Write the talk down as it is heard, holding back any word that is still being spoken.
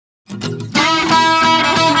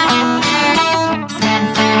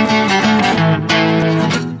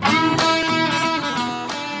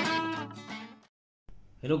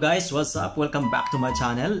Hello guys, what's up? Welcome back to my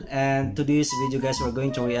channel, and today's video guys, we're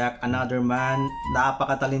going to react another man,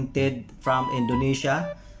 napaka-talented from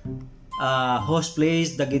Indonesia, host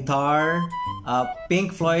plays the guitar,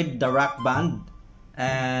 Pink Floyd, the rock band,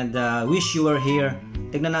 and wish you were here.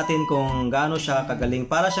 Tignan natin kung gaano siya kagaling.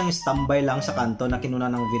 Para siyang standby lang sa kanto na kinuna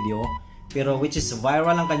ng video, pero which is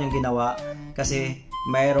viral ang kanyang ginawa kasi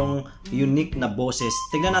mayroong unique na boses.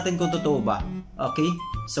 Tignan natin kung totoo ba. Okay,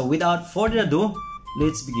 so without further ado,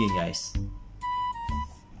 let's begin guys.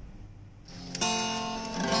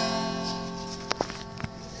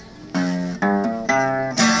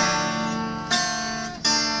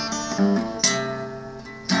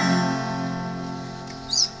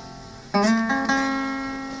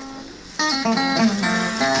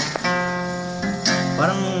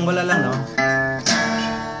 Parang wala lang, no?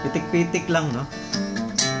 Pitik-pitik lang, no?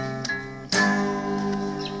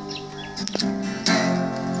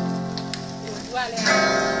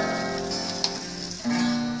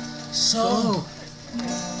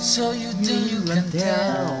 So you think you can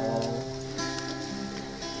tell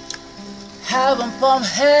heaven from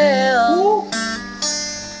hell,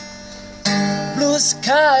 blue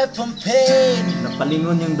sky from pain.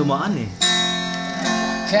 Napalingon yung dumaan eh.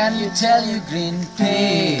 Can you tell you green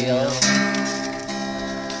pale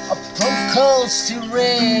from cold to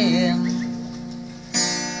rain?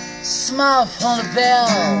 Smile from the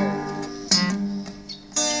bell.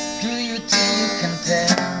 Do you think you can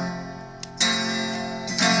tell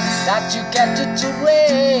that you get to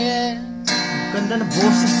win? Ganda na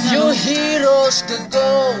boses niya. You heroes the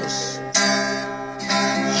ghost,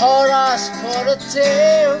 horrors for the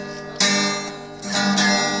tale,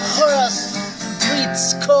 horrors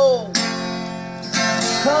breeds cold,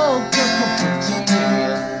 cold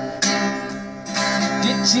jail.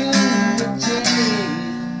 Did you jail?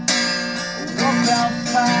 Walk out,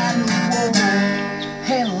 find a wall,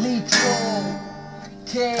 and lead your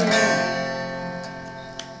care.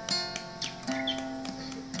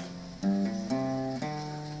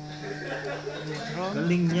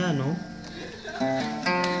 Galing niya, no?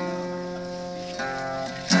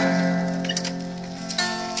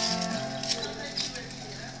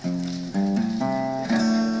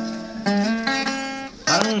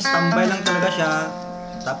 Parang standby lang talaga siya.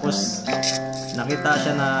 Tapos nakita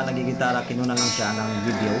siya na nagigitara, kinuna lang siya ng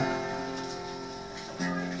video.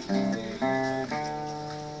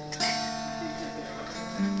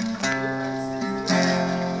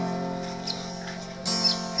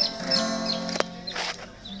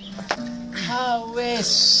 How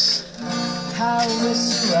wish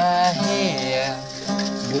you were here.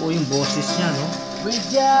 Buo yung boses niya, no? We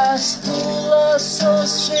just lost so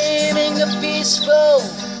swimming a peaceful.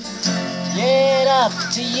 Get up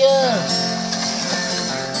to you,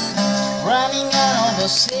 running out of the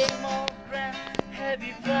same old ground. Have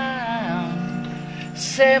you found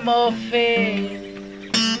same old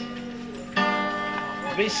fate?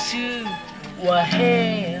 Wish you were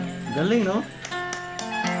here. Galing, no?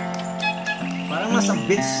 Parang nasa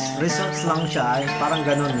beach resorts lang siya, eh. Parang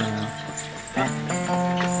ganun na.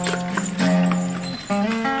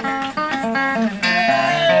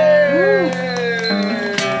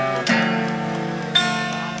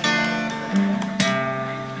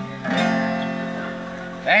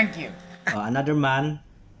 Thank you. Another man,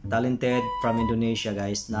 talented from Indonesia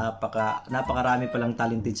guys. Napakarami palang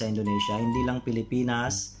talented sa Indonesia. Hindi lang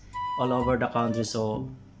Pilipinas, all over the country. So,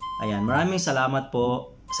 ayan. Maraming salamat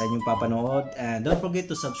po sa inyong papanood, and don't forget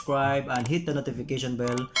to subscribe and hit the notification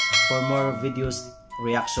bell for more videos,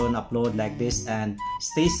 reaction, upload like this, and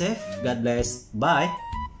stay safe. God bless. Bye.